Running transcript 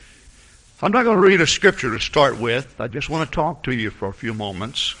I'm not going to read a scripture to start with. I just want to talk to you for a few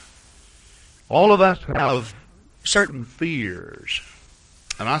moments. All of us have certain fears.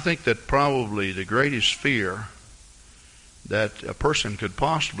 And I think that probably the greatest fear that a person could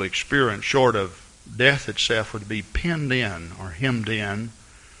possibly experience short of death itself would be pinned in or hemmed in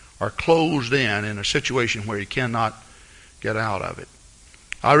or closed in a situation where you cannot get out of it.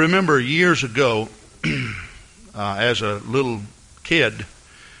 I remember years ago, as a little kid,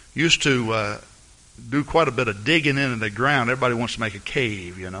 used to do quite a bit of digging into the ground. Everybody wants to make a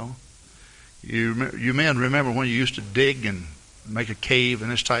cave, you know. You men remember when you used to dig and make a cave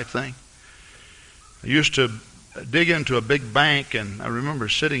and this type thing? I used to dig into a big bank, and I remember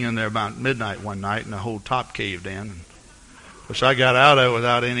sitting in there about midnight one night, and the whole top caved in. And of course, I got out of it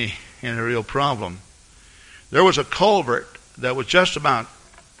without any real problem. There was a culvert that was just about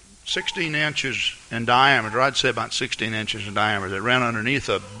 16 inches in diameter. I'd say about 16 inches in diameter. That ran underneath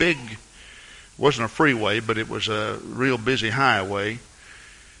a big, wasn't a freeway, but it was a real busy highway,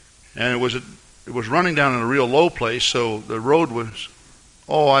 and it was running down in a real low place. So the road was,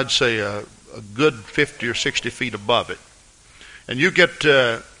 I'd say a good 50 or 60 feet above it. And you get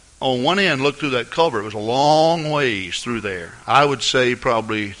on one end, look through that culvert. It was a long ways through there. I would say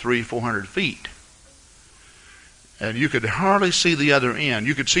probably 300-400 feet. And you could hardly see the other end.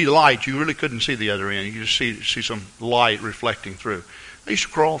 You could see light. You really couldn't see the other end. You could just see some light reflecting through. I used to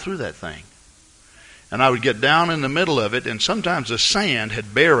crawl through that thing. And I would get down in the middle of it, and sometimes the sand had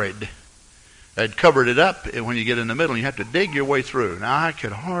covered it up. And when you get in the middle, you have to dig your way through. Now, I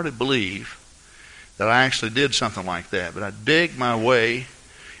could hardly believe that I actually did something like that. But I'd dig my way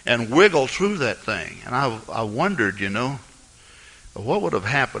and wiggle through that thing. And I wondered, what would have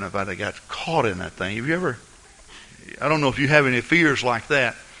happened if I'd have got caught in that thing? Have you ever... I don't know if you have any fears like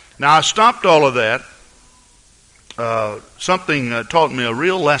that. Now, I stopped all of that. Something taught me a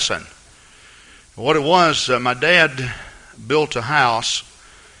real lesson. What it was, my dad built a house,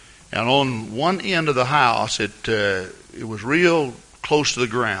 and on one end of the house, it was real close to the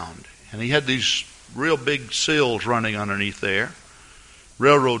ground. And he had these real big sills running underneath there,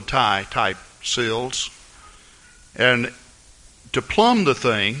 railroad tie type sills. And to plumb the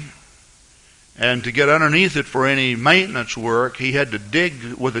thing, and to get underneath it for any maintenance work, he had to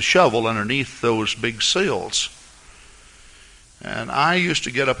dig with a shovel underneath those big sills. And I used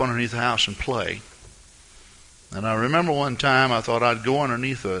to get up underneath the house and play. And I remember one time I thought I'd go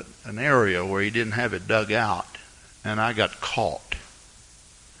underneath an area where he didn't have it dug out. And I got caught.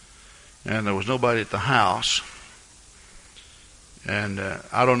 And there was nobody at the house. And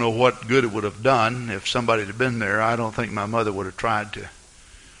I don't know what good it would have done if somebody had been there. I don't think my mother would have tried to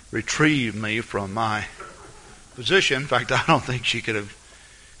retrieve me from my position. In fact, I don't think she could have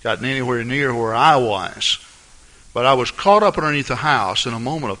gotten anywhere near where I was. But I was caught up underneath the house in a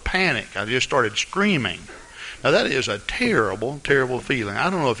moment of panic. I just started screaming. Now, that is a terrible, terrible feeling. I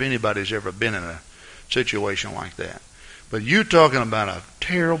don't know if anybody's ever been in a situation like that. But you're talking about a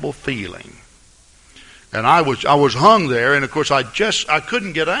terrible feeling. And I was hung there, and of course I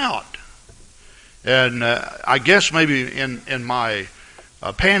couldn't get out. And I guess maybe in my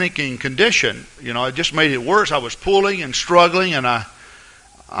panicking condition, it just made it worse. I was pulling and struggling, and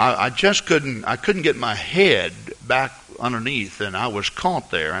I just couldn't get my head back underneath, and I was caught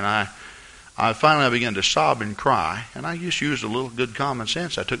there. And I finally began to sob and cry, and I just used a little good common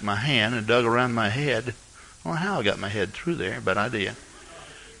sense. I took my hand and dug around my head. I don't know how I got my head through there, but I did.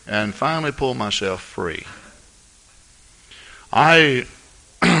 And finally pulled myself free. I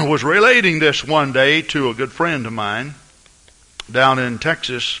was relating this one day to a good friend of mine down in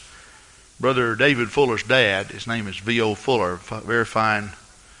Texas, Brother David Fuller's dad. His name is V.O. Fuller, a very fine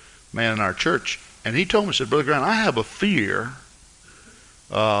man in our church. And he told me, he said, Brother Grant, I have a fear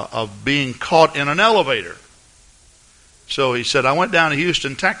of being caught in an elevator. So he said, I went down to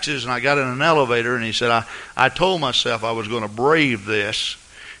Houston, Texas, and I got in an elevator, and he said, I told myself I was going to brave this.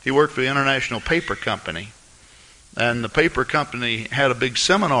 He worked for the International Paper Company, and the paper company had a big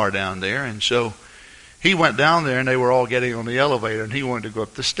seminar down there, and so he went down there, and they were all getting on the elevator, and he wanted to go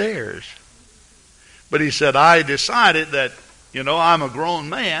up the stairs. But he said, I decided that, I'm a grown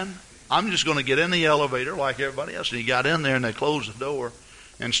man. I'm just going to get in the elevator like everybody else. And he got in there, and they closed the door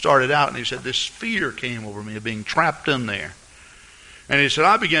and started out. And he said, this fear came over me of being trapped in there. And he said,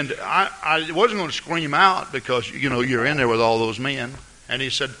 I wasn't going to scream out because, you're in there with all those men. And he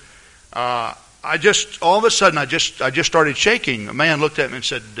said, all of a sudden, I just started shaking. A man looked at me and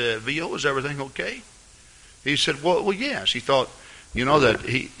said, V.O., is everything okay? He said, well, yes. He thought, that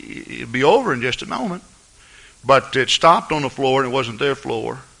it'd be over in just a moment. But it stopped on the floor, and it wasn't their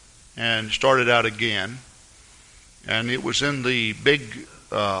floor, and started out again. And it was in the big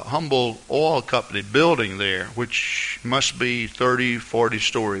Humble Oil Company building there, which must be 30, 40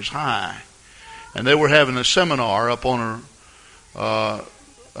 stories high. And they were having a seminar up on an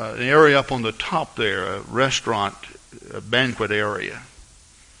area up on the top there, a restaurant, a banquet area.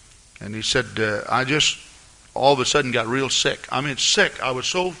 And he said, I just all of a sudden got real sick. I mean, sick. I was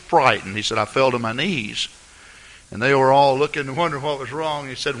so frightened. He said, I fell to my knees. And they were all looking and wondering what was wrong.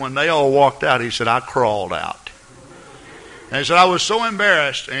 He said, when they all walked out, he said, I crawled out. And he said, I was so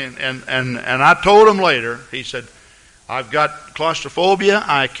embarrassed. And I told him later, he said, I've got claustrophobia.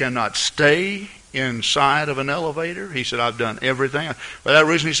 I cannot stay inside of an elevator. He said, I've done everything. For that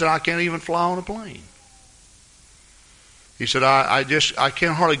reason, he said, I can't even fly on a plane. He said, I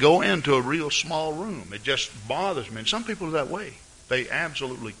can't hardly go into a real small room. It just bothers me. And some people are that way. They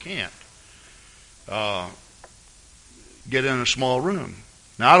absolutely can't get in a small room.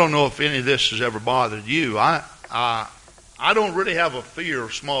 Now, I don't know if any of this has ever bothered you. I don't really have a fear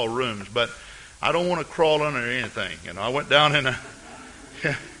of small rooms, but I don't want to crawl under anything. You know, I went down in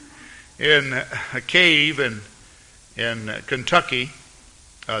a cave in Kentucky,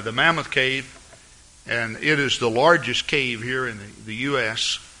 the Mammoth Cave, and it is the largest cave here in the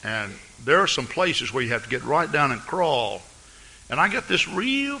U.S., and there are some places where you have to get right down and crawl. And I got this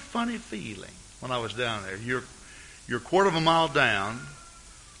real funny feeling when I was down there. You're a quarter of a mile down,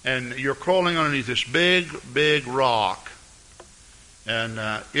 and you're crawling underneath this big rock, and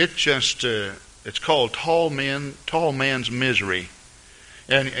it's called Tall Man's Misery,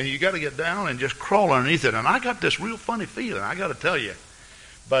 and you got to get down and just crawl underneath it. And I got this real funny feeling, I got to tell you.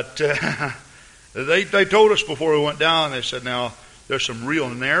 But they told us before we went down. They said, now there's some real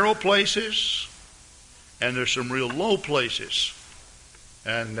narrow places, and there's some real low places,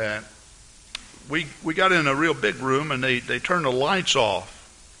 and we got in a real big room, and they turned the lights off.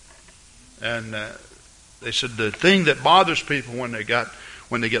 And they said the thing that bothers people when they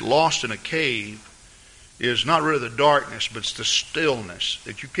get lost in a cave is not really the darkness, but it's the stillness,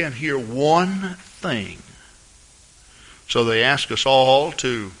 that you can't hear one thing. So they asked us all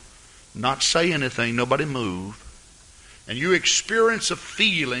to not say anything, nobody move, and you experience a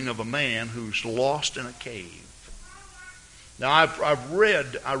feeling of a man who's lost in a cave. Now, I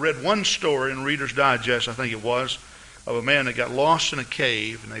read one story in Reader's Digest, I think it was, of a man that got lost in a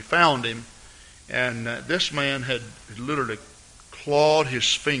cave, and they found him, and this man had literally clawed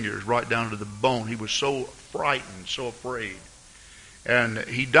his fingers right down to the bone. He was so frightened, so afraid. And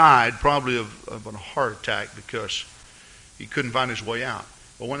he died probably of a heart attack because he couldn't find his way out.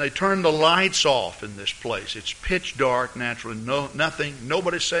 But when they turned the lights off in this place, it's pitch dark, naturally, nothing,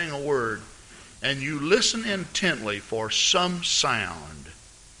 nobody's saying a word, and you listen intently for some sound,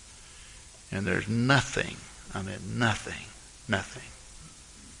 and there's nothing. I mean, nothing.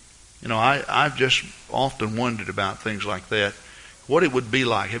 You know, I've just often wondered about things like that, what it would be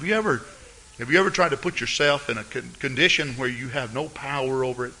like. Have you ever tried to put yourself in a condition where you have no power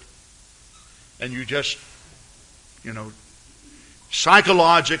over it, and you just, you know,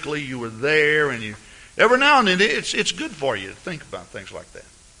 psychologically you were there, and you every now and then it's good for you to think about things like that.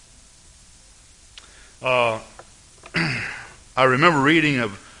 I remember reading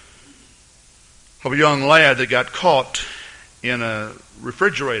of a young lad that got caught in a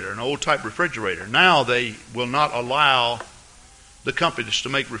refrigerator, an old type refrigerator. Now they will not allow the companies to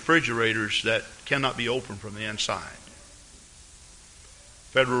make refrigerators that cannot be opened from the inside.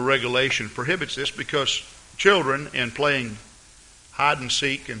 Federal regulation prohibits this because children, in playing hide and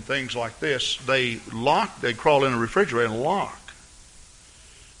seek and things like this, they crawl in a refrigerator and lock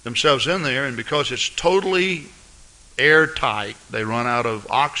themselves in there, and because it's totally airtight, they run out of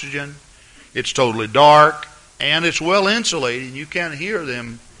oxygen, it's totally dark, and it's well insulated, and you can't hear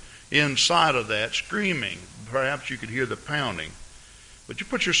them inside of that screaming. Perhaps you could hear the pounding. But you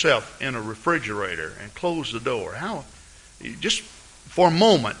put yourself in a refrigerator and close the door. Just for a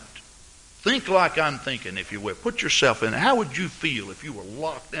moment, think like I'm thinking, if you will. Put yourself in. How would you feel if you were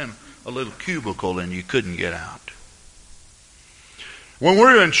locked in a little cubicle and you couldn't get out? When we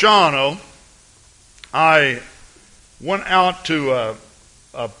were in Shawano, I went out to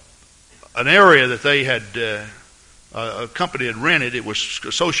an area that they had, a company had rented. It was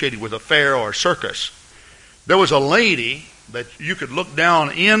associated with a fair or a circus. There was a lady that you could look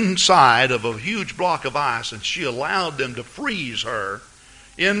down inside of a huge block of ice, and she allowed them to freeze her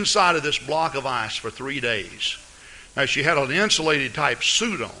inside of this block of ice for 3 days. Now, she had an insulated type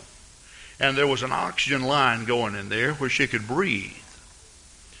suit on, and there was an oxygen line going in there where she could breathe.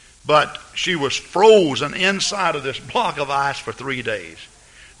 But she was frozen inside of this block of ice for 3 days.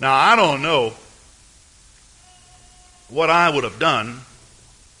 Now, I don't know what I would have done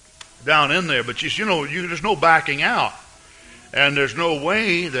down in there, but you know, there's no backing out. And there's no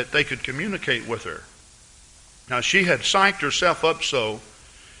way that they could communicate with her. Now, she had psyched herself up so,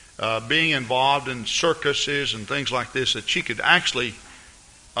 being involved in circuses and things like this, that she could actually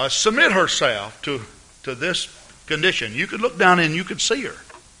submit herself to this condition. You could look down and you could see her.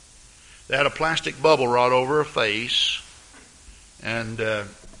 They had a plastic bubble right over her face, and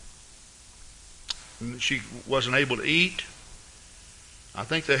she wasn't able to eat. I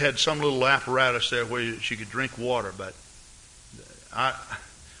think they had some little apparatus there where she could drink water, but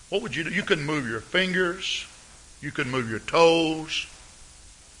what would you do? You couldn't move your fingers. You couldn't move your toes.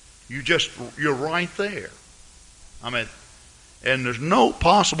 You're right there. I mean, and there's no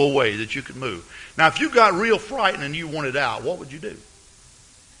possible way that you could move. Now, if you got real frightened and you wanted out, what would you do?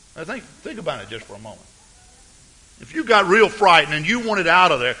 Now, think about it just for a moment. If you got real frightened and you wanted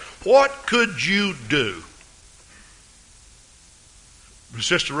out of there, what could you do?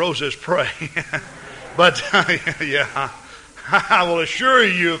 Sister Rosa is pray. But, yeah, I will assure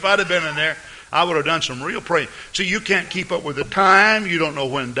you, if I'd have been in there, I would have done some real praying. See, you can't keep up with the time. You don't know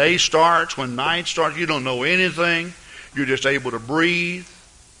when day starts, when night starts. You don't know anything. You're just able to breathe.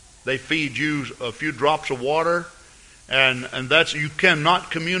 They feed you a few drops of water. And that's, you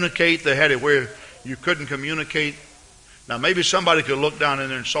cannot communicate. They had it where you couldn't communicate. Now, maybe somebody could look down in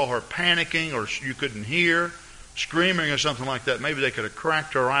there and saw her panicking, or you couldn't hear, screaming or something like that. Maybe they could have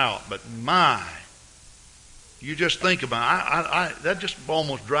cracked her out. But my, you just think about it. That just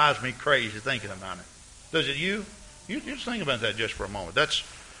almost drives me crazy thinking about it. Does it you? You just think about that just for a moment. That's,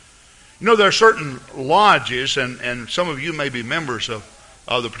 there are certain lodges, and some of you may be members of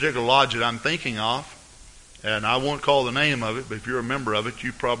the particular lodge that I'm thinking of, and I won't call the name of it, but if you're a member of it,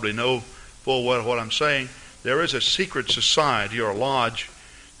 you probably know full well what I'm saying. There is a secret society or lodge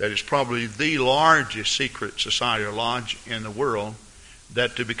that is probably the largest secret society or lodge in the world,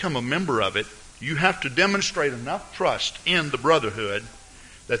 that to become a member of it, you have to demonstrate enough trust in the brotherhood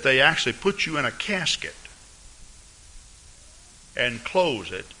that they actually put you in a casket and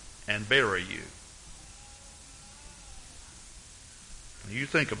close it and bury you. You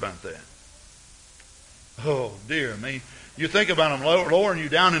think about that. Oh, dear me. You think about them lowering you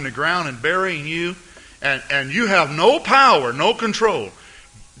down in the ground and burying you, and you have no power, no control.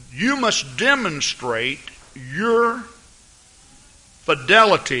 You must demonstrate your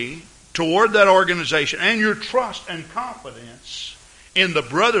fidelity toward that organization and your trust and confidence in the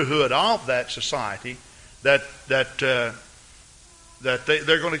brotherhood of that society that they're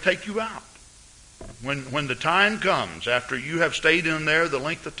going to take you out. When the time comes, after you have stayed in there the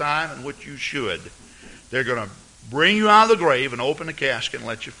length of time in which you should, they're going to bring you out of the grave and open the casket and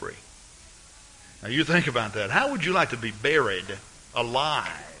let you free. Now you think about that. How would you like to be buried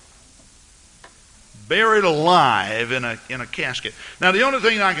alive? Buried alive in a casket. Now the only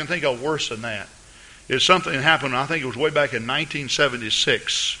thing I can think of worse than that is something that happened, I think it was way back in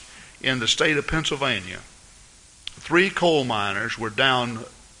 1976 in the state of Pennsylvania. 3 coal miners were down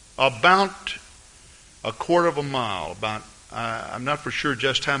about a quarter of a mile. I'm not for sure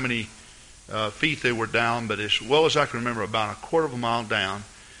just how many feet they were down, but as well as I can remember, about a quarter of a mile down,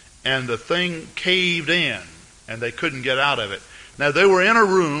 and the thing caved in, and they couldn't get out of it. Now, they were in a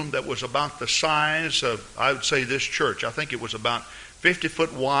room that was about the size of, I would say, this church. I think it was about 50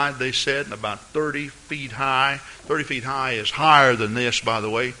 foot wide, they said, and about 30 feet high. 30 feet high is higher than this, by the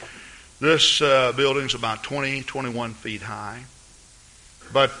way. This building's about 21 feet high.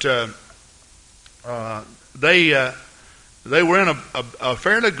 But they were in a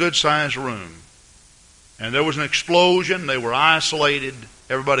fairly good-sized room. And there was an explosion. They were isolated.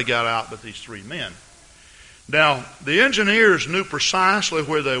 Everybody got out but these 3 men. Now, the engineers knew precisely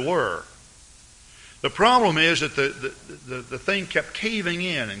where they were. The problem is that the thing kept caving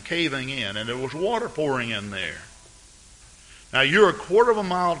in, and there was water pouring in there. Now, you're a quarter of a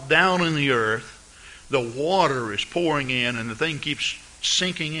mile down in the earth. The water is pouring in, and the thing keeps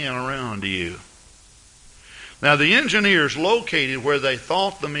sinking in around you. Now, the engineers located where they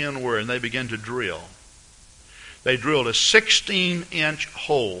thought the men were, and they began to drill. They drilled a 16-inch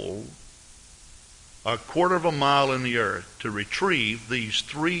hole a quarter of a mile in the earth to retrieve these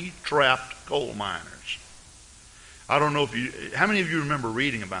 3 trapped coal miners. I don't know how many of you remember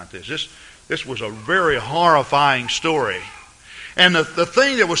reading about this? This was a very horrifying story. And the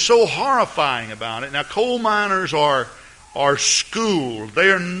thing that was so horrifying about it, now coal miners are schooled. They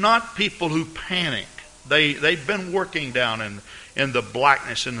are not people who panic. They've been working down in the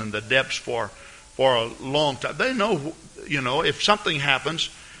blackness and in the depths for a long time. They know, if something happens,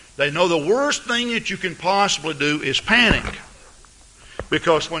 they know the worst thing that you can possibly do is panic.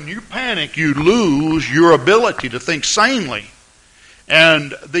 Because when you panic, you lose your ability to think sanely.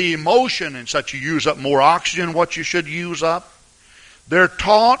 And the emotion and such, you use up more oxygen what you should use up. They're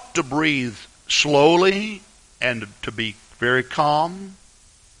taught to breathe slowly and to be very calm.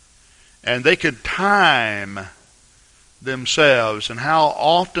 And they can time themselves and how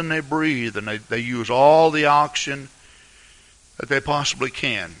often they breathe, and they use all the oxygen that they possibly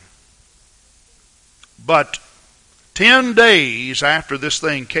can. But 10 days after this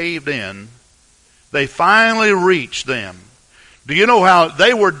thing caved in, they finally reached them. Do you know how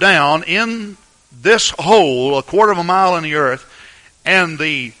they were down in this hole, a quarter of a mile in the earth, and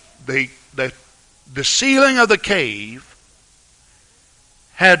the ceiling of the cave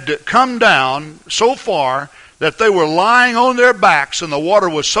had come down so far that they were lying on their backs, and the water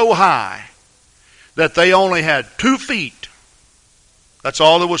was so high that they only had 2 feet. That's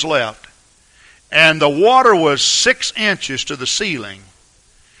all that was left. And the water was 6 inches to the ceiling.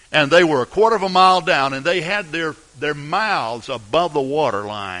 And they were a quarter of a mile down, and they had their mouths above the water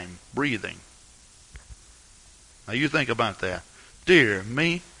line, breathing. Now you think about that. Dear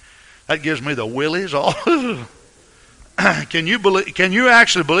me, that gives me the willies all. Can you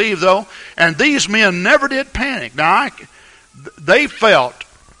actually believe, though? And these men never did panic. Now, they felt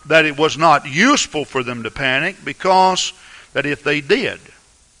that it was not useful for them to panic, because that if they did,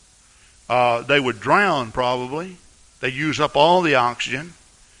 they would drown probably. They'd use up all the oxygen.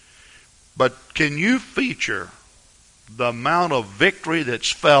 But can you feature the amount of victory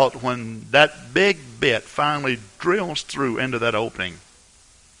that's felt when that big bit finally drills through into that opening?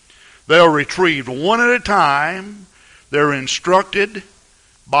 They'll retrieve one at a time. They're instructed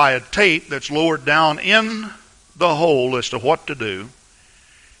by a tape that's lowered down in the hole as to what to do.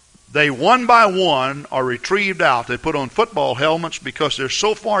 They, one by one, are retrieved out. They put on football helmets because they're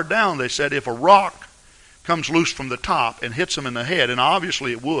so far down, they said, if a rock comes loose from the top and hits them in the head, and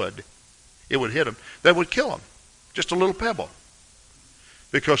obviously it would hit them, that would kill them. Just a little pebble.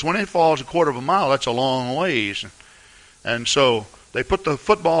 Because when it falls a quarter of a mile, that's a long ways. And so they put the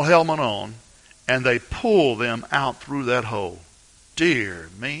football helmet on, and they pull them out through that hole. Dear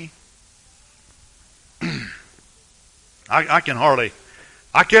me.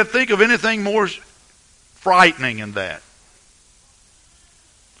 I can't think of anything more frightening than that.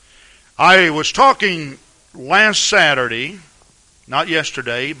 I was talking last Saturday, not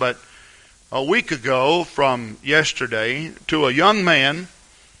yesterday, but a week ago from yesterday, to a young man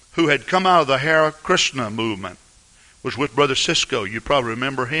who had come out of the Hare Krishna movement. Was with Brother Cisco. You probably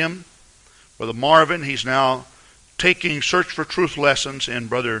remember him. Brother Marvin, he's now taking Search for Truth lessons in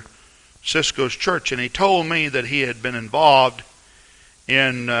Brother Cisco's church. And he told me that he had been involved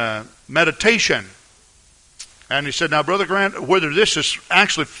in meditation. And he said, now, Brother Grant, whether this is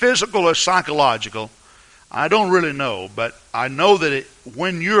actually physical or psychological, I don't really know. But I know that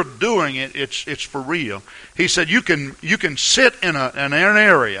when you're doing it, it's for real. He said, you can sit in an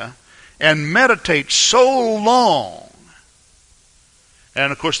area and meditate so long.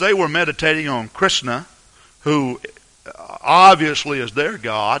 And, of course, they were meditating on Krishna, who obviously is their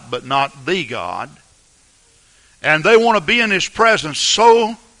God, but not the God. And they want to be in His presence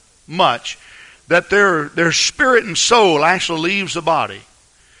so much that their spirit and soul actually leaves the body.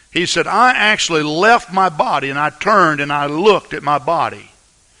 He said, I actually left my body, and I turned and I looked at my body,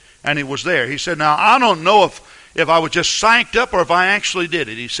 and it was there. He said, now, I don't know if I was just psyched up or if I actually did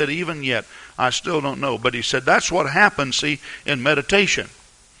it. He said, even yet, I still don't know. But he said, that's what happens, see, in meditation.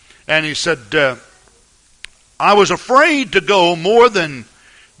 And he said, I was afraid to go more than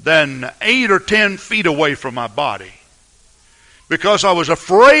 8 or 10 feet away from my body, because I was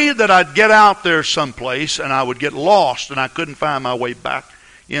afraid that I'd get out there someplace and I would get lost and I couldn't find my way back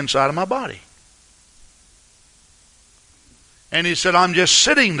inside of my body. And he said, I'm just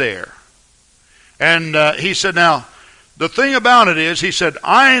sitting there. And he said, now, the thing about it is, he said,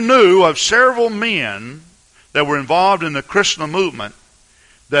 I knew of several men that were involved in the Krishna movement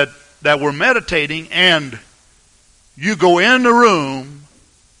that were meditating, and you go in the room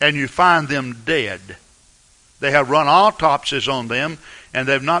and you find them dead. They have run autopsies on them, and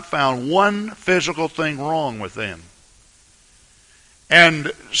they've not found one physical thing wrong with them.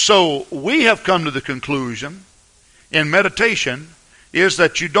 And so we have come to the conclusion in meditation is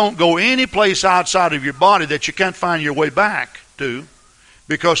that you don't go any place outside of your body that you can't find your way back to,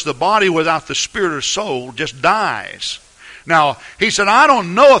 because the body without the spirit or soul just dies. Now, he said, I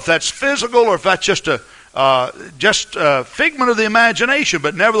don't know if that's physical or if that's just a figment of the imagination,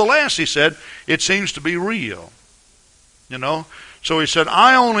 but nevertheless, he said, it seems to be real. You know? So he said,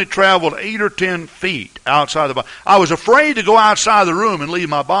 I only traveled 8 or 10 feet outside the body. I was afraid to go outside the room and leave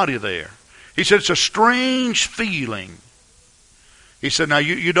my body there. He said, it's a strange feeling. He said, now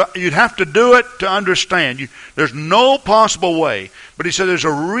you'd have to do it to understand. There's no possible way. But he said, there's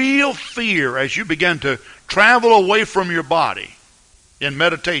a real fear as you begin to travel away from your body. in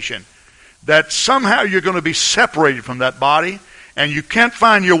meditation that somehow you're going to be separated from that body and you can't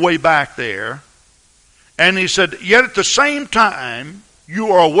find your way back there. And he said, yet at the same time, you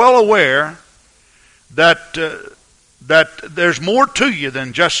are well aware that there's more to you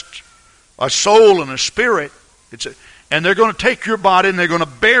than just a soul and a spirit. And they're going to take your body and they're going to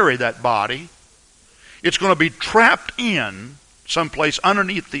bury that body. It's going to be trapped in someplace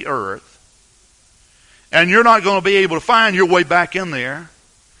underneath the earth. And you're not going to be able to find your way back in there.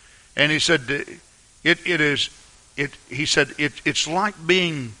 And he said, it's like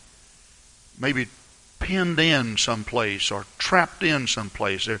being maybe pinned in someplace or trapped in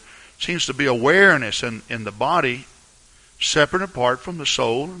someplace. There seems to be awareness in the body separate and apart from the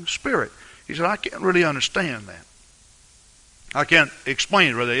soul and the spirit. He said, I can't really understand that. I can't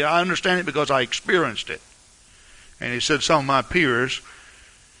explain it really. I understand it because I experienced it. And he said some of my peers,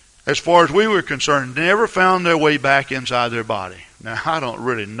 as far as we were concerned, never found their way back inside their body. Now, I don't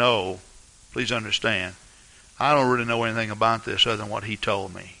really know. Please understand. I don't really know anything about this other than what he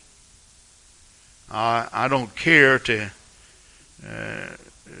told me. I don't care to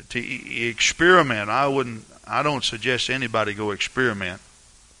experiment. I don't suggest anybody go experiment.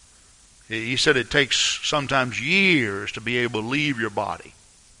 He said it takes sometimes years to be able to leave your body.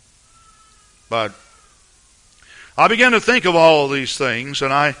 But I began to think of all of these things,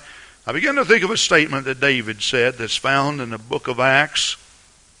 and I began to think of a statement that David said that's found in the book of Acts.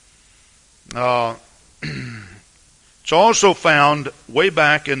 It's also found way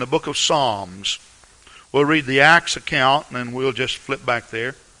back in the book of Psalms. We'll read the Acts account, and then we'll just flip back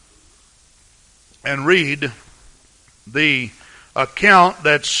there and read the account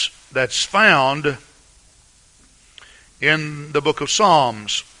that's found in the book of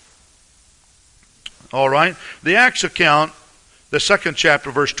Psalms. All right? The Acts account, the 2nd chapter,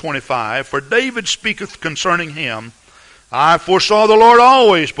 verse 25. For David speaketh concerning him, I foresaw the Lord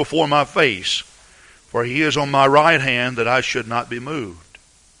always before my face, for he is on my right hand, that I should not be moved.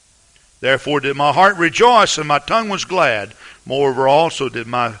 Therefore did my heart rejoice, and my tongue was glad. Moreover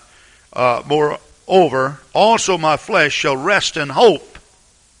also my flesh shall rest in hope,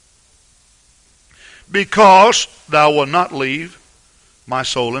 because thou wilt not leave my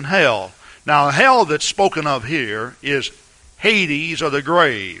soul in hell. Now, hell that's spoken of here is Hades, or the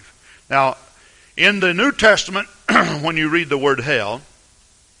grave. Now, in the New Testament, when you read the word hell,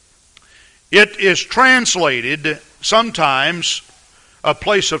 it is translated sometimes a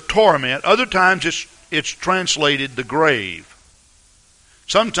place of torment. Other times it's translated the grave.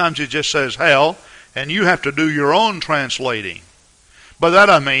 Sometimes it just says hell, and you have to do your own translating. By that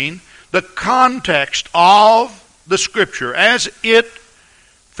I mean the context of the Scripture as it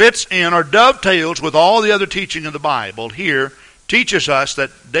fits in or dovetails with all the other teaching of the Bible here teaches us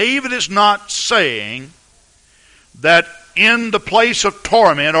that David is not saying that in the place of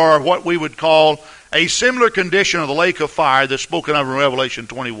torment, or what we would call a similar condition of the lake of fire that's spoken of in Revelation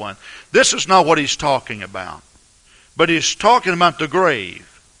 21. This is not what he's talking about. But he's talking about the grave.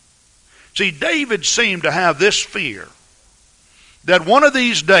 See, David seemed to have this fear that one of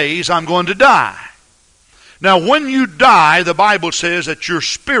these days I'm going to die. Now, when you die, the Bible says that your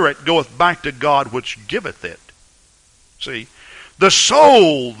spirit goeth back to God which giveth it. See, the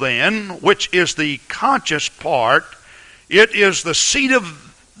soul then, which is the conscious part, it is the seat of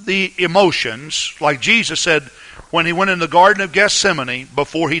the emotions, like Jesus said when he went in the Garden of Gethsemane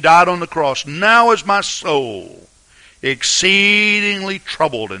before he died on the cross. Now is my soul exceedingly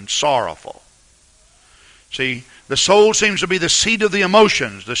troubled and sorrowful. See, the soul seems to be the seat of the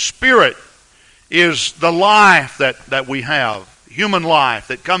emotions. The spirit is the life that we have, human life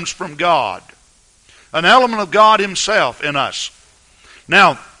that comes from God. An element of God himself in us.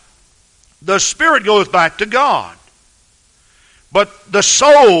 Now, the spirit goes back to God. But the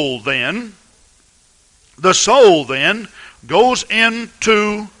soul then goes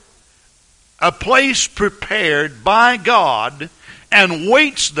into a place prepared by God and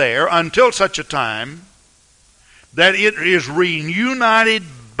waits there until such a time that it is reunited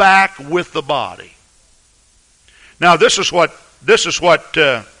back with the body. Now this is what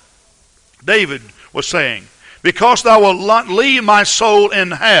David was saying. Because thou wilt not leave my soul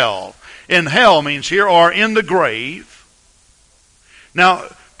in hell. In hell means here, or in the grave. Now,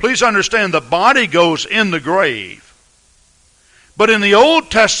 please understand, the body goes in the grave. But in the Old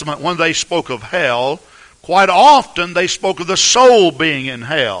Testament, when they spoke of hell, quite often they spoke of the soul being in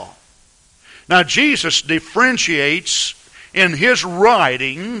hell. Now, Jesus differentiates in his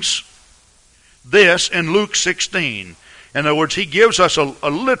writings this in Luke 16. In other words, he gives us a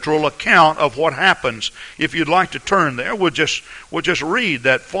literal account of what happens. If you'd like to turn there, we'll just read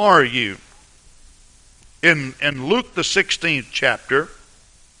that for you. in Luke the 16th chapter,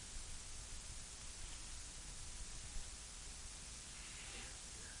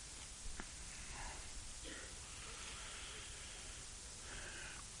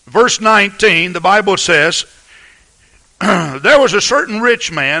 verse 19, the Bible says, there was a certain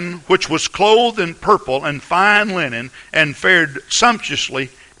rich man which was clothed in purple and fine linen and fared sumptuously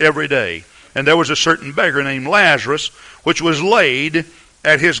every day. And there was a certain beggar named Lazarus which was laid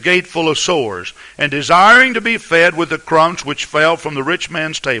at his gate full of sores, and desiring to be fed with the crumbs which fell from the rich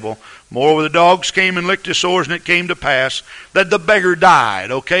man's table. Moreover, the dogs came and licked his sores, and it came to pass that the beggar died.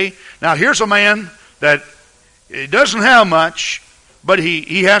 Okay? Now here's a man that he doesn't have much, but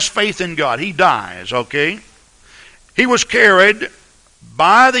he has faith in God. He dies, okay? He was carried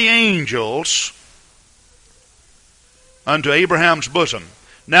by the angels unto Abraham's bosom.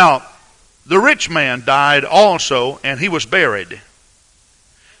 Now, the rich man died also, and he was buried.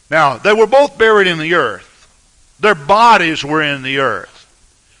 Now, they were both buried in the earth. Their bodies were in the earth.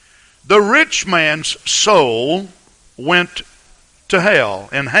 The rich man's soul went to hell.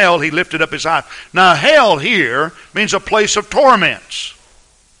 In hell, he lifted up his eyes. Now, hell here means a place of torments.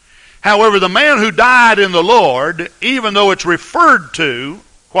 However, the man who died in the Lord, even though it's referred to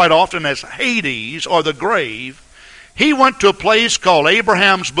quite often as Hades or the grave, he went to a place called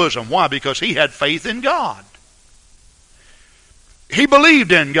Abraham's bosom. Why? Because he had faith in God. He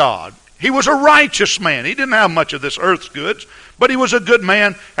believed in God. He was a righteous man. He didn't have much of this earth's goods, but he was a good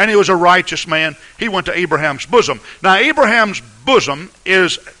man and he was a righteous man. He went to Abraham's bosom. Now, Abraham's bosom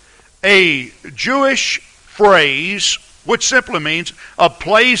is a Jewish phrase which simply means a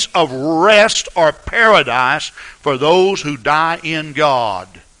place of rest or paradise for those who die in God.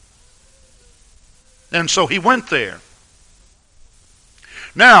 And so he went there.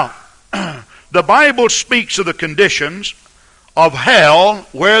 Now, the Bible speaks of the conditions of hell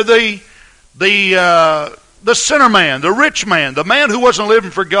where the sinner man, the rich man, the man who wasn't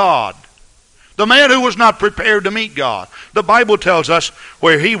living for God, the man who was not prepared to meet God. The Bible tells us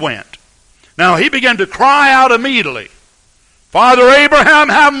where he went. Now, he began to cry out immediately, Father Abraham,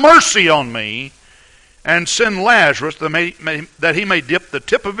 have mercy on me, and send Lazarus that he may dip the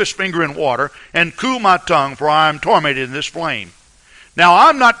tip of his finger in water and cool my tongue, for I am tormented in this flame. Now,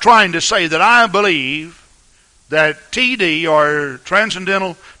 I'm not trying to say that I believe that TD or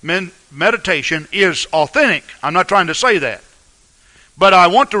Transcendental Meditation is authentic. I'm not trying to say that. But I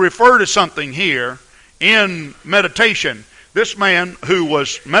want to refer to something here in meditation. This man who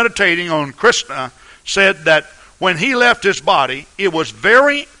was meditating on Krishna said that when he left his body, it was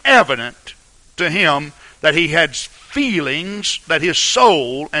very evident to him that he had feelings, that his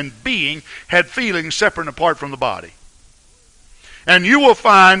soul and being had feelings separate and apart from the body. And you will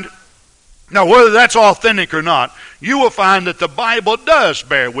find, now whether that's authentic or not, you will find that the Bible does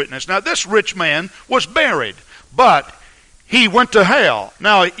bear witness. Now this rich man was buried, but he went to hell.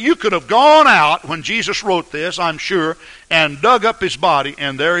 Now you could have gone out when Jesus wrote this, I'm sure, and dug up his body,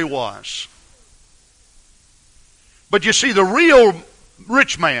 and there he was. But you see, the real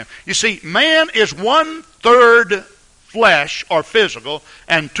rich man, you see, man is 1/3 flesh or physical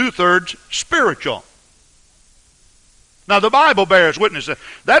and 2/3 spiritual. Now the Bible bears witness.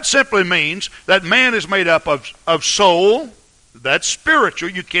 That simply means that man is made up of soul, that's spiritual,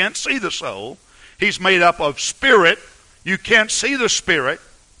 you can't see the soul. He's made up of spirit, you can't see the spirit.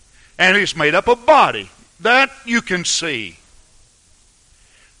 And he's made up of body, that you can see.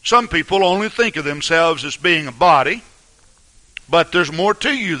 Some people only think of themselves as being a body, but there's more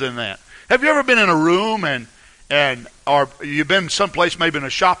to you than that. Have you ever been in a room or you've been someplace, maybe in a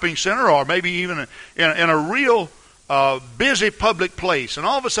shopping center, or maybe even in a real busy public place, and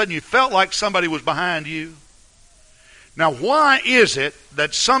all of a sudden you felt like somebody was behind you? Now, why is it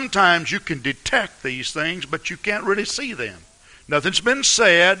that sometimes you can detect these things, but you can't really see them? Nothing's been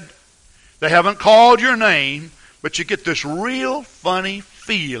said. They haven't called your name, but you get this real funny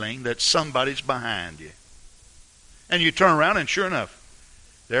feeling that somebody's behind you. And you turn around and sure enough,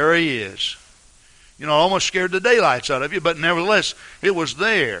 there he is. You know, almost scared the daylights out of you, but nevertheless, it was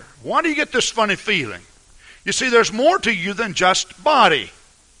there. Why do you get this funny feeling? You see, there's more to you than just body.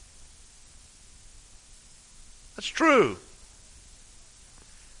 That's true.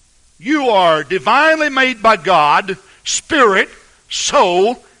 You are divinely made by God, spirit,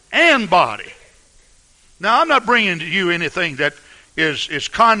 soul, and body. Now, I'm not bringing to you anything that is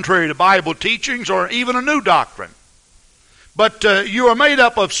contrary to Bible teachings or even a new doctrine. But you are made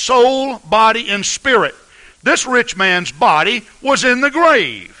up of soul, body, and spirit. This rich man's body was in the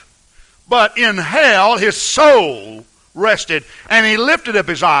grave. But in hell, his soul rested, and he lifted up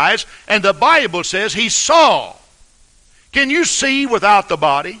his eyes, and the Bible says he saw. Can you see without the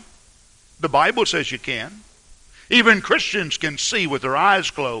body? The Bible says you can. Even Christians can see with their eyes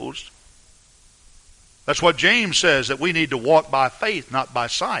closed. That's what James says, that we need to walk by faith, not by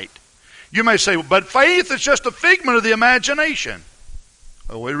sight. You may say, but faith is just a figment of the imagination.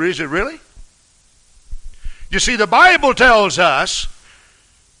 Oh, is it really? You see, the Bible tells us,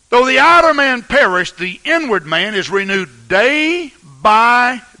 though the outer man perish, the inward man is renewed day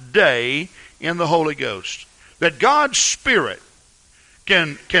by day in the Holy Ghost. That God's Spirit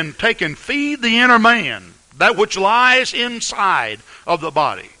can take and feed the inner man, that which lies inside of the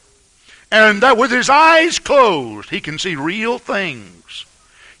body. And that with his eyes closed, he can see real things.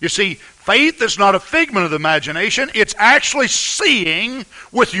 You see, faith is not a figment of the imagination. It's actually seeing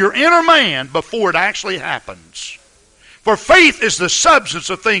with your inner man before it actually happens. For faith is the substance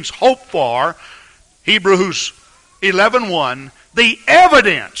of things hoped for, Hebrews 11:1. The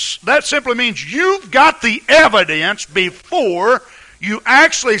evidence, that simply means you've got the evidence before you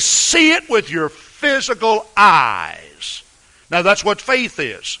actually see it with your physical eyes. Now that's what faith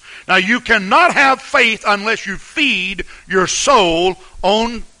is. Now you cannot have faith unless you feed your soul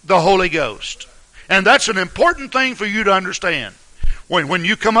on the Holy Ghost. And that's an important thing for you to understand. When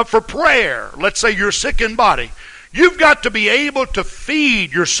you come up for prayer, let's say you're sick in body, you've got to be able to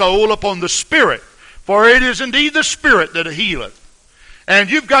feed your soul upon the Spirit. For it is indeed the Spirit that healeth. And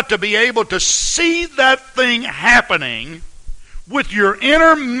you've got to be able to see that thing happening with your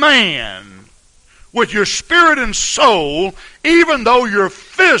inner man, with your spirit and soul, even though your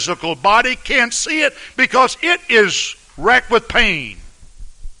physical body can't see it because it is racked with pain.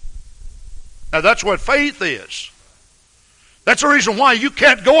 Now that's what faith is. That's the reason why you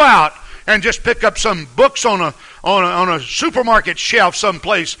can't go out and just pick up some books on a supermarket shelf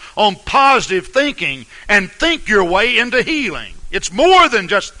someplace on positive thinking and think your way into healing. It's more than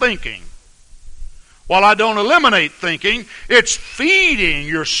just thinking. While I don't eliminate thinking, it's feeding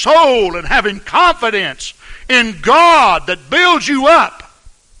your soul and having confidence in God that builds you up.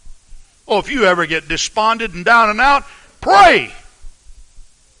 Oh, if you ever get despondent and down and out, pray.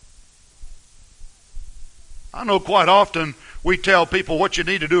 I know quite often we tell people what you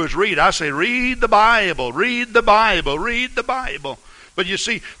need to do is read. I say, read the Bible, read the Bible, read the Bible. But you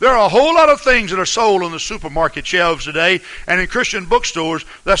see, there are a whole lot of things that are sold on the supermarket shelves today and in Christian bookstores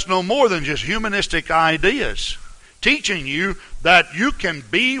that's no more than just humanistic ideas, teaching you that you can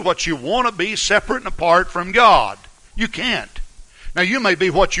be what you want to be separate and apart from God. You can't. Now, you may be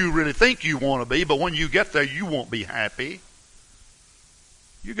what you really think you want to be, but when you get there, you won't be happy.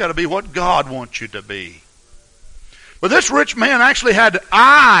 You've got to be what God wants you to be. But this rich man actually had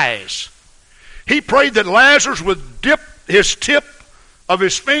eyes. He prayed that Lazarus would dip his tip of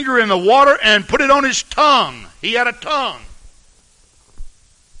his finger in the water and put it on his tongue. He had a tongue.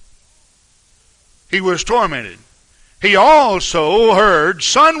 He was tormented. He also heard,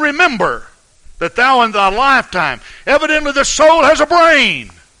 Son, remember that thou in thy lifetime. Evidently the soul has a brain.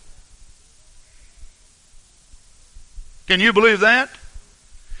 Can you believe that?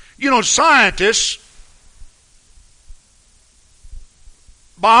 You know, scientists,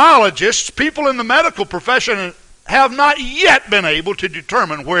 biologists, people in the medical profession have not yet been able to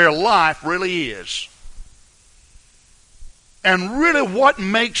determine where life really is. And really what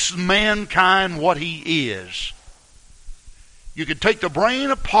makes mankind what he is. You could take the brain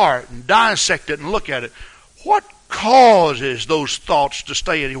apart and dissect it and look at it. What causes those thoughts to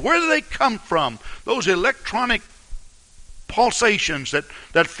stay in you? Where do they come from? Those electronic pulsations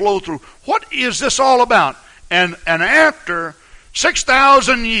that flow through. What is this all about? And after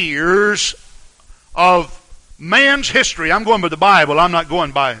 6,000 years of man's history, I'm going by the Bible, I'm not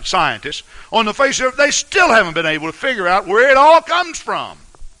going by scientists, on the face of it, they still haven't been able to figure out where it all comes from.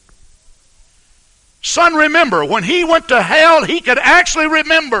 Son, remember, when he went to hell, he could actually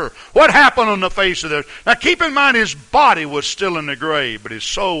remember what happened on the face of the earth. Now keep in mind, his body was still in the grave, but his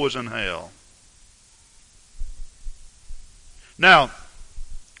soul was in hell. Now,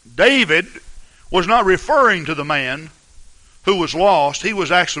 David was not referring to the man who was lost. He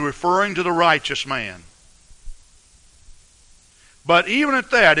was actually referring to the righteous man. But even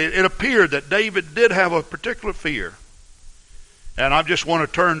at that, it appeared that David did have a particular fear. And I just want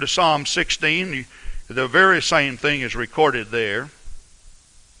to turn to Psalm 16. The very same thing is recorded there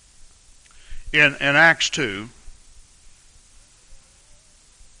in Acts 2.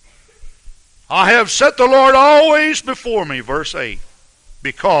 I have set the Lord always before me, verse 8,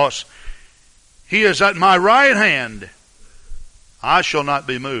 because he is at my right hand. I shall not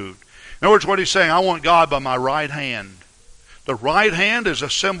be moved. In other words, what he's saying, I want God by my right hand. The right hand is a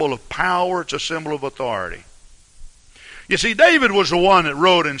symbol of power. It's a symbol of authority. You see, David was the one that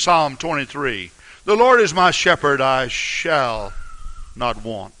wrote in Psalm 23, the Lord is my shepherd, I shall not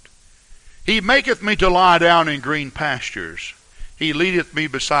want. He maketh me to lie down in green pastures. He leadeth me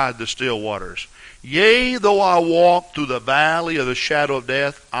beside the still waters. Yea, though I walk through the valley of the shadow of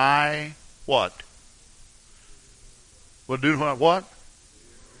death, I, what? Will do what?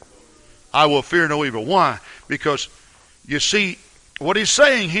 I will fear no evil. Why? Because, you see, what he's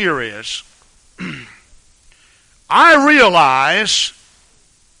saying here is, I realize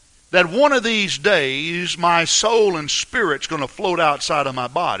that one of these days my soul and spirit's going to float outside of my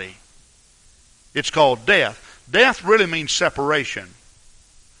body. It's called death. Death really means separation.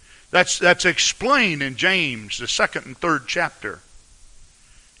 That's explained in James, the 2nd and 3rd chapter.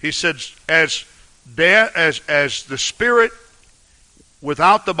 He says, as the spirit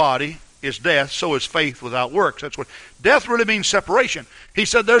without the body is death, so is faith without works. That's what death really means, separation. He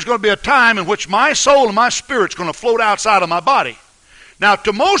said there's going to be a time in which my soul and my spirit's going to float outside of my body. Now,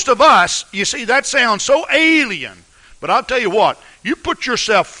 to most of us, you see, that sounds so alien. But I'll tell you what, you put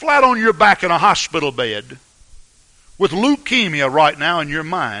yourself flat on your back in a hospital bed with leukemia right now in your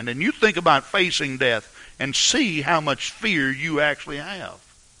mind, and you think about facing death and see how much fear you actually have.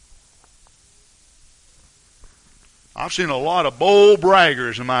 I've seen a lot of bold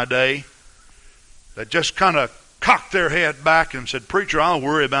braggers in my day that just kind of cocked their head back and said, "Preacher, I'll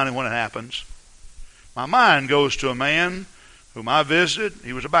worry about it when it happens." My mind goes to a man whom I visited.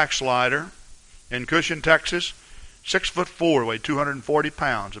 He was a backslider in Cushing, Texas. 6'4", weighed 240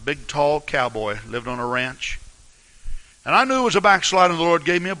 pounds. A big, tall cowboy, lived on a ranch. And I knew it was a backslider, and the Lord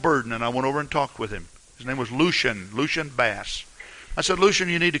gave me a burden, and I went over and talked with him. His name was Lucian Bass. I said, "Lucian,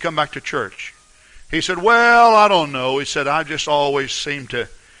 you need to come back to church." He said, "Well, I don't know." He said, "I just always seem to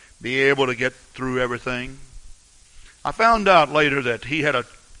be able to get through everything." I found out later that he had a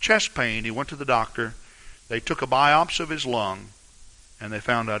chest pain. He went to the doctor. They took a biopsy of his lung, and they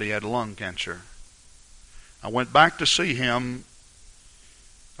found out he had lung cancer. I went back to see him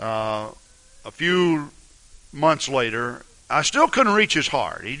a few months later. I still couldn't reach his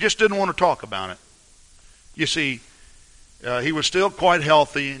heart. He just didn't want to talk about it. You see, he was still quite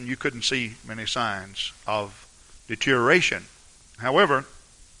healthy, and you couldn't see many signs of deterioration. However,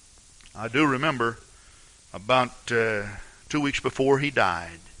 I do remember about 2 weeks before he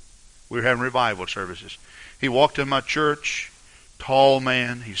died, we were having revival services. He walked in my church, tall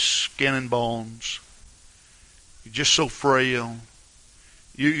man, he's skin and bones. He's just so frail.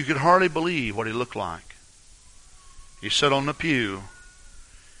 You could hardly believe what he looked like. He sat on the pew.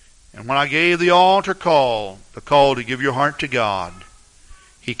 And when I gave the altar call, the call to give your heart to God,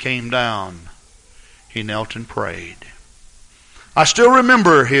 he came down. He knelt and prayed. I still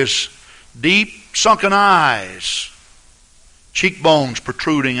remember his deep sunken eyes, cheekbones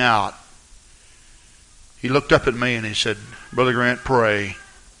protruding out. He looked up at me and he said, "Brother Grant, pray."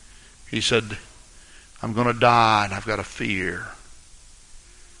 He said, "I'm going to die and I've got a fear."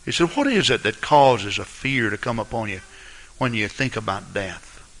 He said, "What is it that causes a fear to come upon you when you think about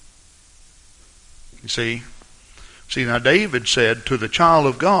death?" You see, now David said to the child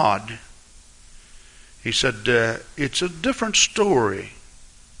of God, he said, it's a different story.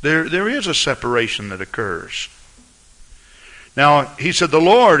 There is a separation that occurs. Now, he said, "The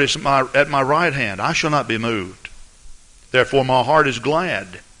Lord is at my right hand. I shall not be moved. Therefore my heart is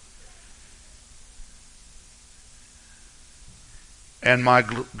glad. And my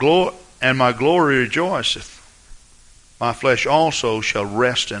glory rejoiceth. My flesh also shall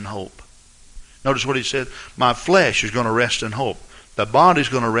rest in hope." Notice what he said. My flesh is going to rest in hope. The body is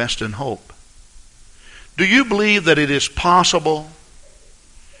going to rest in hope. Do you believe that it is possible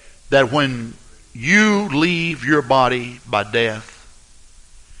that when you leave your body by death,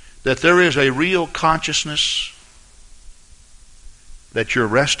 that there is a real consciousness that you're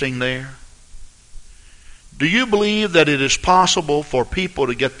resting there? Do you believe that it is possible for people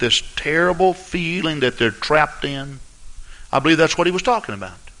to get this terrible feeling that they're trapped in? I believe that's what he was talking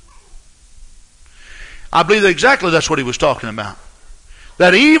about. I believe exactly that's what he was talking about.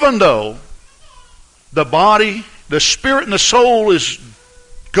 That even though the body, the spirit and the soul is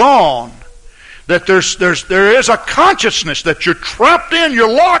gone, that there is a consciousness that you're trapped in,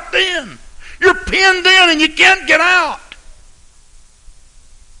 you're locked in, you're pinned in and you can't get out.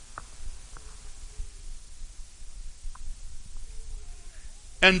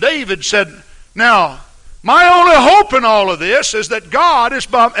 And David said, "Now, my only hope in all of this is that God is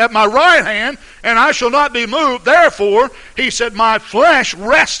at my right hand and I shall not be moved. Therefore," he said, "my flesh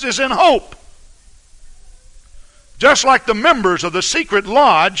rests in hope." Just like the members of the secret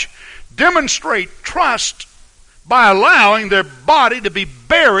lodge demonstrate trust by allowing their body to be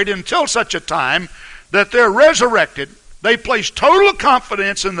buried until such a time that they're resurrected. They place total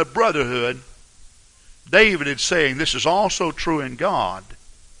confidence in the brotherhood. David is saying this is also true in God.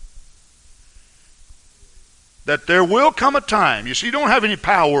 that there will come a time. You see, you don't have any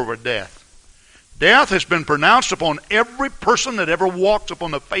power over death. Death has been pronounced upon every person that ever walked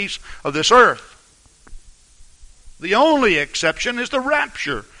upon the face of this earth. The only exception is the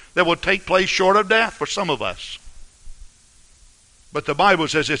rapture that will take place short of death for some of us. But the Bible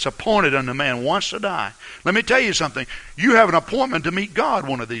says it's appointed unto man once to die. Let me tell you something. You have an appointment to meet God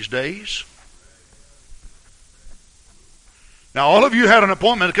one of these days. Now, all of you had an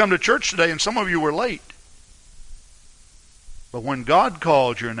appointment to come to church today, and some of you were late. But when God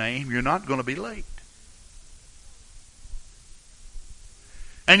calls your name, you're not going to be late.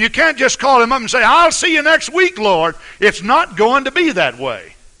 And you can't just call him up and say, I'll see you next week, Lord. It's not going to be that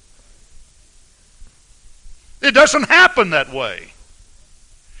way. It doesn't happen that way.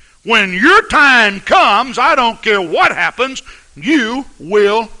 When your time comes, I don't care what happens, you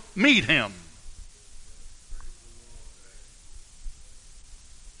will meet him.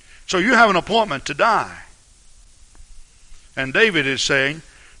 So you have an appointment to die. And David is saying,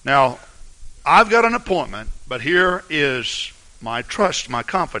 now, I've got an appointment, but here is my trust, my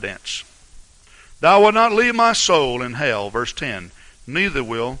confidence. Thou wilt not leave my soul in hell, verse 10. Neither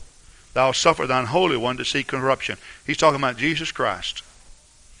will thou suffer thine Holy One to see corruption. He's talking about Jesus Christ.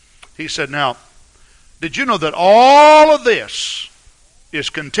 He said, now, did you know that all of this is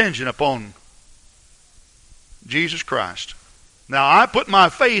contingent upon Jesus Christ? Now, I put my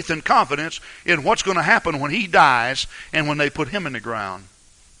faith and confidence in what's going to happen when he dies and when they put him in the ground.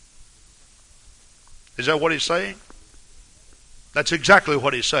 Is that what he's saying? That's exactly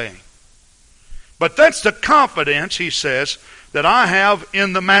what he's saying. But that's the confidence, he says, that I have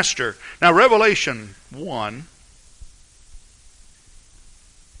in the Master. Now, Revelation 1.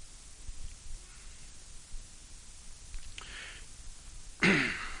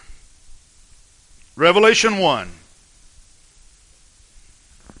 Revelation 1.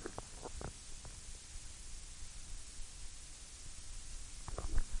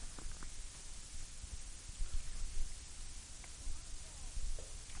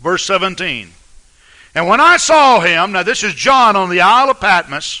 Verse 17. And when I saw him, now this is John on the Isle of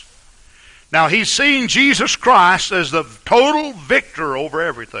Patmos. Now he's seeing Jesus Christ as the total victor over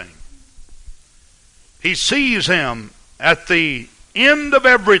everything. He sees him at the end of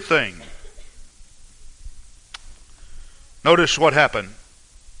everything. Notice what happened.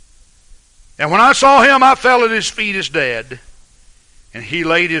 And when I saw him, I fell at his feet as dead. And he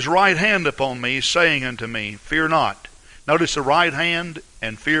laid his right hand upon me, saying unto me, Fear not. Notice the right hand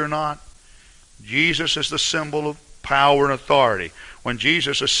and fear not. Jesus is the symbol of power and authority. When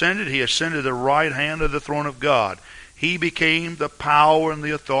Jesus ascended, he ascended to the right hand of the throne of God. He became the power and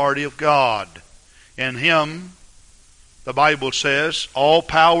the authority of God. In him, the Bible says, all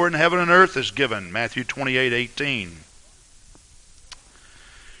power in heaven and earth is given. Matthew 28:18.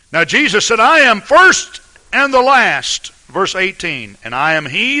 Now Jesus said, I am first and the last. Verse 18. And I am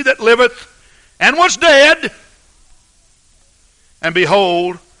he that liveth and was dead. And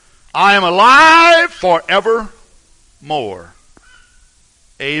behold, I am alive forevermore.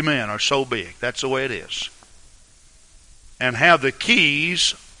 Amen, or so be it. That's the way it is. And have the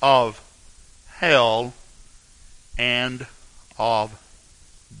keys of hell and of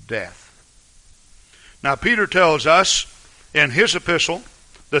death. Now Peter tells us in his epistle,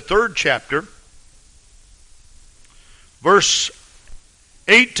 the 3rd chapter, verse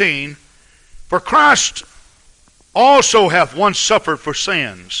 18, For Christ also hath once suffered for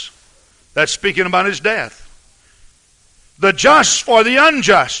sins. That's speaking about his death. The just for the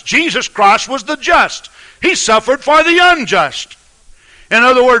unjust. Jesus Christ was the just. He suffered for the unjust. In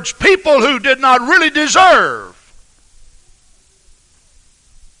other words, people who did not really deserve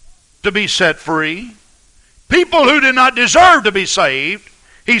to be set free, people who did not deserve to be saved,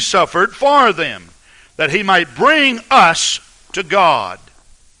 he suffered for them, that he might bring us to God,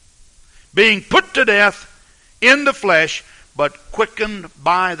 being put to death in the flesh, but quickened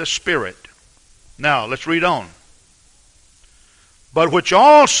by the Spirit. Now, let's read on. But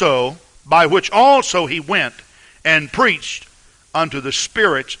by which also he went and preached unto the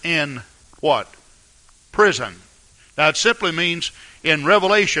spirits in what? Prison. Now, it simply means in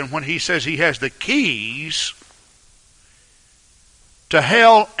Revelation, when he says he has the keys to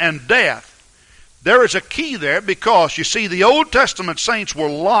hell and death, there is a key there because, you see, the Old Testament saints were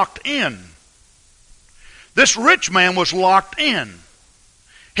locked in. This rich man was locked in.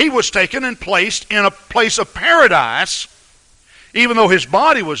 He was taken and placed in a place of paradise, even though his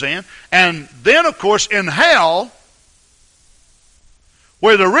body was in. And then, of course, in hell,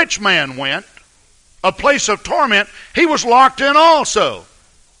 where the rich man went, a place of torment, he was locked in also.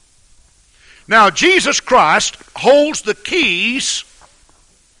 Now, Jesus Christ holds the keys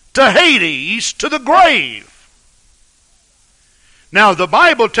to Hades, to the grave. Now, the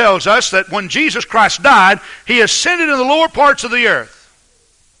Bible tells us that when Jesus Christ died, He ascended in the lower parts of the earth.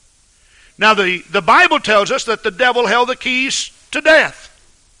 Now, the Bible tells us that the devil held the keys to death.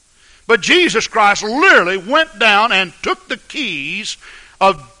 But Jesus Christ literally went down and took the keys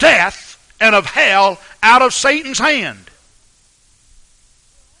of death and of hell out of Satan's hand.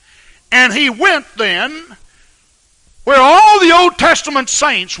 And He went then where all the Old Testament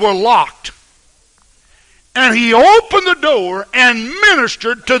saints were locked. And He opened the door and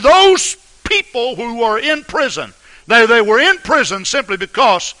ministered to those people who were in prison. They were in prison simply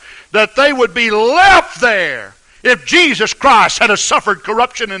because that they would be left there if Jesus Christ had suffered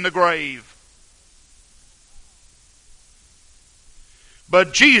corruption in the grave.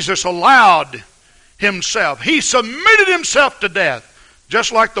 But Jesus allowed Himself. He submitted Himself to death,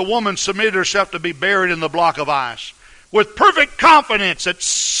 just like the woman submitted herself to be buried in the block of ice, with perfect confidence that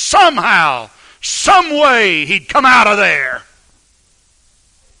somehow, some way, He'd come out of there.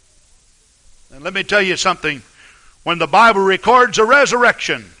 And let me tell you something. When the Bible records a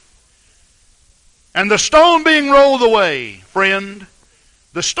resurrection and the stone being rolled away, friend,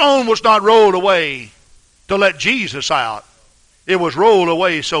 the stone was not rolled away to let Jesus out. It was rolled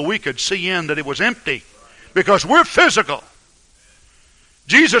away so we could see in that it was empty, because we're physical.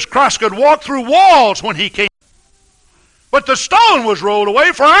 Jesus Christ could walk through walls when He came. But the stone was rolled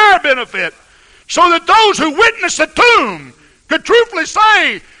away for our benefit, so that those who witnessed the tomb could truthfully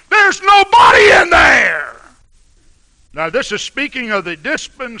say, there's nobody in there. Now, this is speaking of the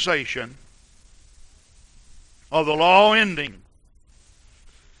dispensation of the law ending.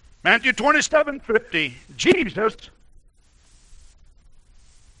 Matthew 27:50, Jesus,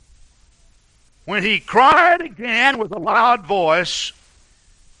 when He cried again with a loud voice,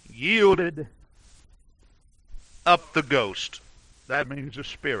 yielded up the ghost. That means the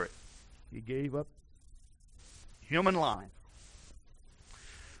spirit. He gave up human life.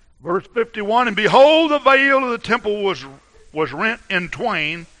 Verse 51, and behold, the veil of the temple was rent in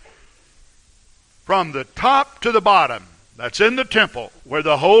twain from the top to the bottom. That's in the temple, where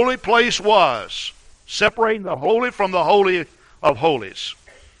the holy place was, separating the holy from the holy of holies.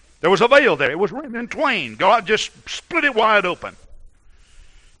 There was a veil there. It was rent in twain. God just split it wide open.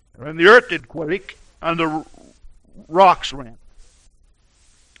 And the earth did quake, and the rocks rent.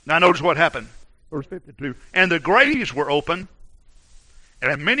 Now notice what happened. Verse 52. And the graves were open,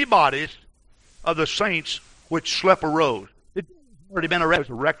 and many bodies of the saints which slept arose. It had already been a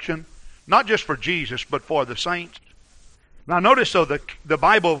resurrection, not just for Jesus, but for the saints. Now notice, though, the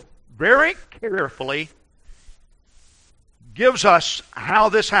Bible very carefully gives us how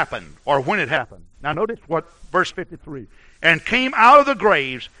this happened, or when it happened. Now notice what verse 53. And came out of the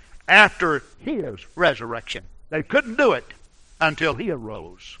graves after His resurrection. They couldn't do it until He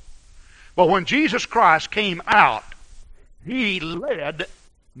arose. But when Jesus Christ came out, He led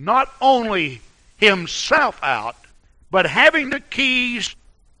not only Himself out, but having the keys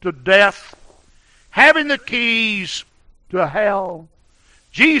to death, having the keys to hell,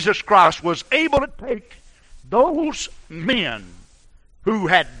 Jesus Christ was able to take those men who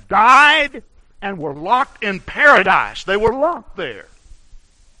had died and were locked in paradise. They were locked there.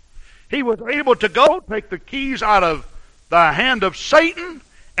 He was able to go take the keys out of the hand of Satan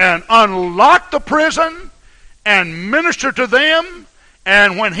and unlock the prison and minister to them.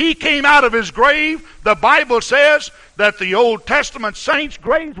 And when He came out of His grave, the Bible says that the Old Testament saints'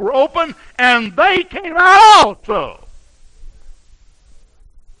 graves were open, and they came out also.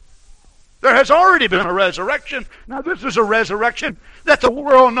 There has already been a resurrection. Now this is a resurrection that the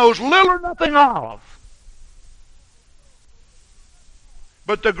world knows little or nothing of.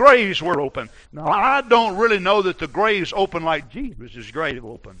 But the graves were open. Now I don't really know that the graves opened like Jesus' grave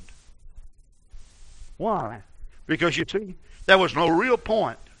opened. Why? Because you see, there was no real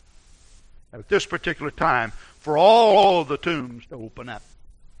point at this particular time for all the tombs to open up.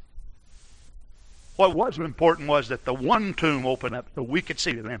 What was important was that the one tomb opened up so we could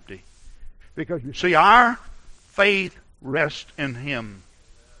see it empty. Because you see, our faith rests in Him.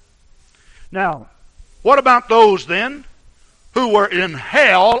 Now, what about those then who were in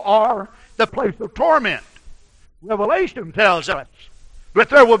hell or the place of torment? Revelation tells us that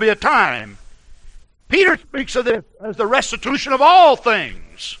there will be a time. Peter speaks of this as the restitution of all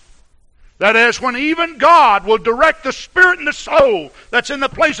things. That is, when even God will direct the spirit and the soul that's in the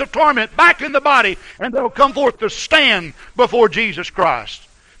place of torment back in the body, and they'll come forth to stand before Jesus Christ.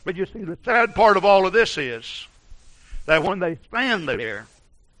 But you see, the sad part of all of this is that when they stand there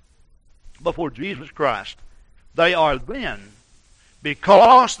before Jesus Christ, they are then,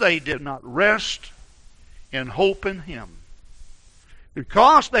 because they did not rest in hope in Him,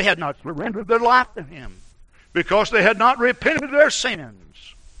 because they had not surrendered their life to Him, because they had not repented of their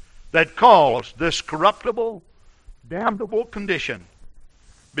sins that caused this corruptible, damnable condition.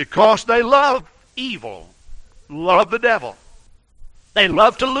 Because they love evil, love the devil. They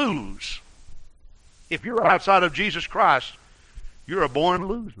love to lose. If you're outside of Jesus Christ, you're a born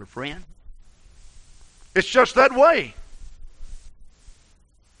loser, friend. It's just that way.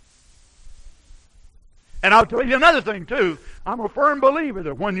 And I'll tell you another thing, too. I'm a firm believer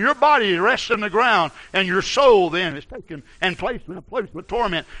that when your body rests in the ground and your soul then is taken and placed in a place of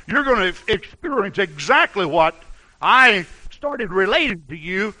torment, you're going to experience exactly what I started relating to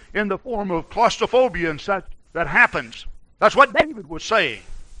you in the form of claustrophobia and such that happens. That's what David was saying.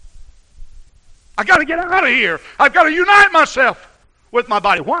 I got to get out of here. I've got to unite myself with my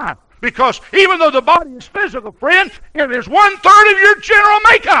body. Why? Because even though the body is physical, friend, it is 1/3 of your general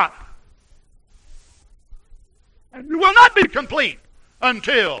makeup. And you will not be complete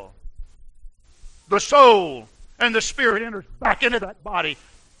until the soul and the spirit enters back into that body.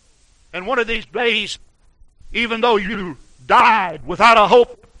 And one of these days, even though you died without a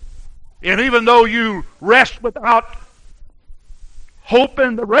hope, and even though you rest without hope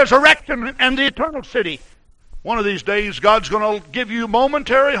in the resurrection and the eternal city, one of these days God's going to give you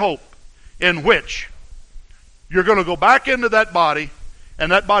momentary hope in which you're going to go back into that body,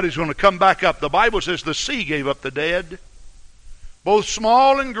 and that body's going to come back up. The Bible says the sea gave up the dead, both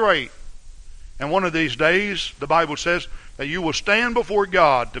small and great. And one of these days, the Bible says that you will stand before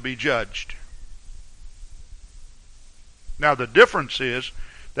God to be judged. Now the difference is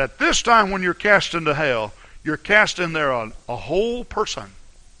that this time when you're cast into hell, you're cast in there a whole person.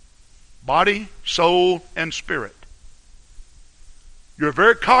 Body, soul, and spirit. You're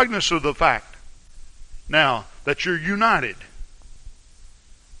very cognizant of the fact now that you're united.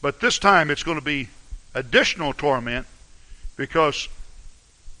 But this time it's going to be additional torment because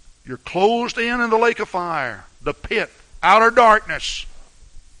you're closed in the lake of fire, the pit, outer darkness,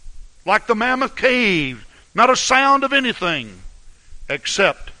 like the mammoth cave, not a sound of anything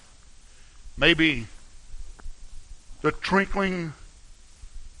except maybe the trickling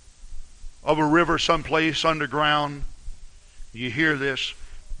of a river someplace underground. You hear this,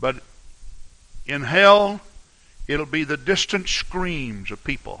 but in hell, it'll be the distant screams of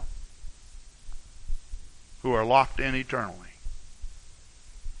people who are locked in eternally.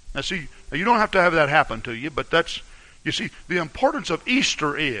 Now see, you don't have to have that happen to you, but that's, you see, the importance of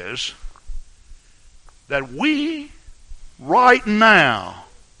Easter is that we, right now,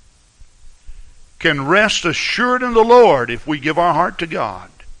 can rest assured in the Lord if we give our heart to God.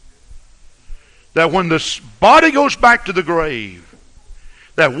 That when this body goes back to the grave,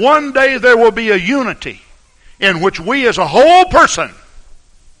 that one day there will be a unity in which we as a whole person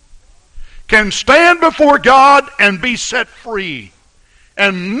can stand before God and be set free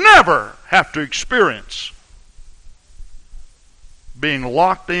and never have to experience being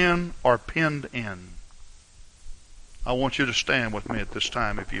locked in or pinned in. I want you to stand with me at this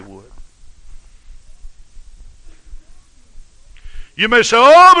time if you would. You may say,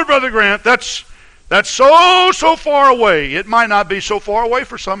 oh, but Brother Grant, that's so far away. It might not be so far away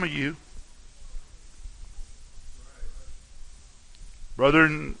for some of you. Brother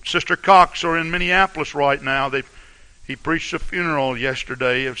and Sister Cox are in Minneapolis right now. He preached a funeral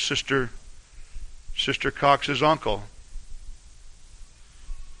yesterday of Sister Cox's uncle.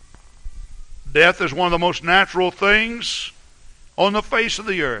 Death is one of the most natural things on the face of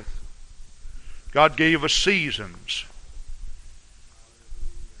the earth. God gave us seasons.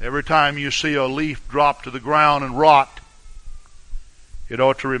 Every time you see a leaf drop to the ground and rot, it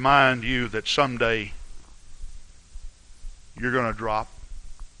ought to remind you that someday you're going to drop.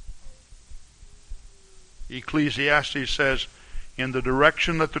 Ecclesiastes says, in the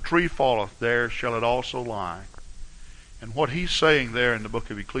direction that the tree falleth, there shall it also lie. And what he's saying there in the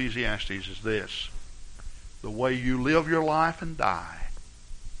book of Ecclesiastes is this: the way you live your life and die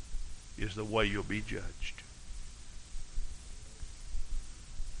is the way you'll be judged.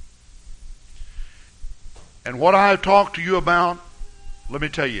 And what I have talked to you about, let me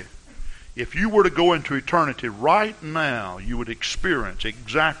tell you, if you were to go into eternity right now, you would experience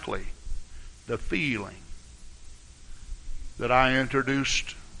exactly the feeling that I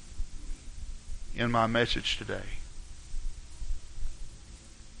introduced in my message today.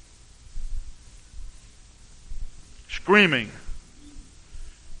 Screaming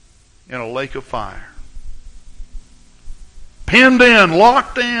in a lake of fire. Pinned in,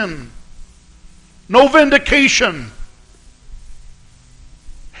 locked in. No vindication.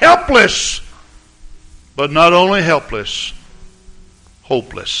 Helpless. But not only helpless,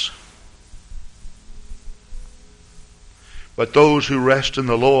 hopeless. But those who rest in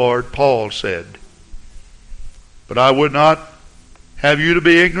the Lord, Paul said, But I would not have you to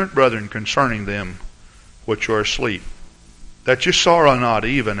be ignorant, brethren, concerning them which are asleep, that you sorrow not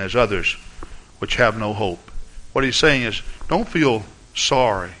even as others which have no hope. What he's saying is, don't feel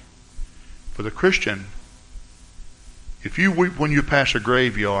sorry for the Christian. If you weep when you pass a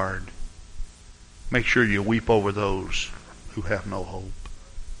graveyard, make sure you weep over those who have no hope.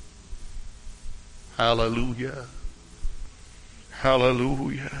 Hallelujah.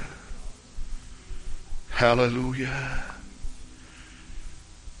 Hallelujah. Hallelujah.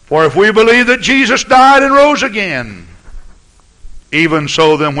 For if we believe that Jesus died and rose again, even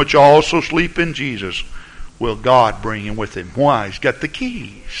so them which also sleep in Jesus will God bring him with him. Why? He's got the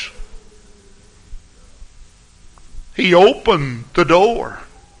keys. He opened the door.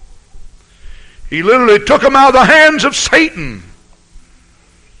 He literally took them out of the hands of Satan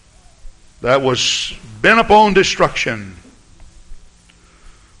that was bent upon destruction.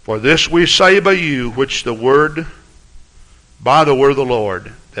 For this we say by you, which by the word of the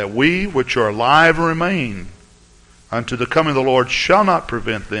Lord, that we which are alive remain unto the coming of the Lord shall not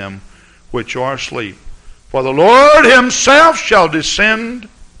prevent them which are asleep. For the Lord himself shall descend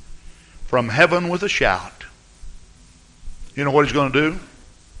from heaven with a shout. You know what he's going to do?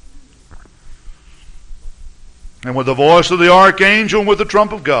 And with the voice of the archangel and with the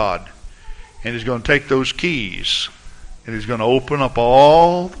trump of God. And he's going to take those keys and he's going to open up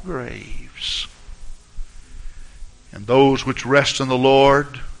all the graves. And those which rest in the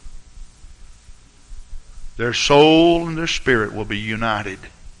Lord, their soul and their spirit will be united.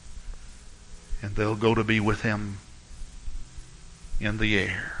 And they'll go to be with him in the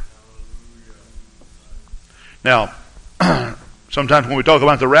air. Now, sometimes when we talk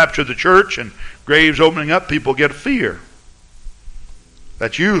about the rapture of the church and graves opening up, people get fear.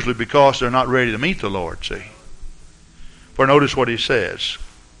 That's usually because they're not ready to meet the Lord, see. For notice what he says.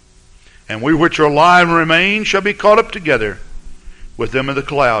 And we which are alive and remain shall be caught up together with them in the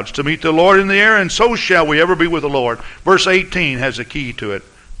clouds to meet the Lord in the air, and so shall we ever be with the Lord. Verse 18 has a key to it.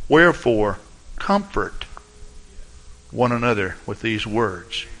 Wherefore, comfort one another with these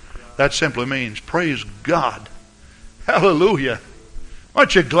words. That simply means, praise God. Hallelujah.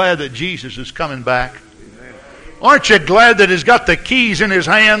 Aren't you glad that Jesus is coming back? Aren't you glad that he's got the keys in his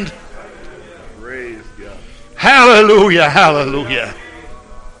hand? Praise God. Hallelujah, hallelujah.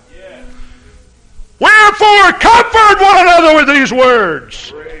 Wherefore, comfort one another with these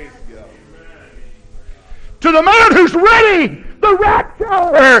words. Praise God. To the man who's ready, the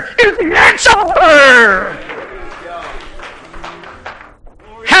rapture is the answer.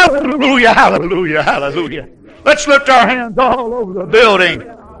 Hallelujah, hallelujah, hallelujah. Let's lift our hands all over the building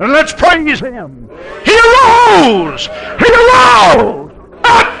and let's praise him. He arose! He arose!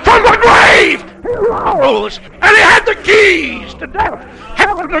 Up from the grave! He arose! And he had the keys to death,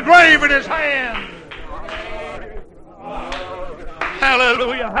 hell, and the grave in his hand.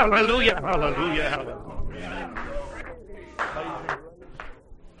 Hallelujah, hallelujah, hallelujah, hallelujah.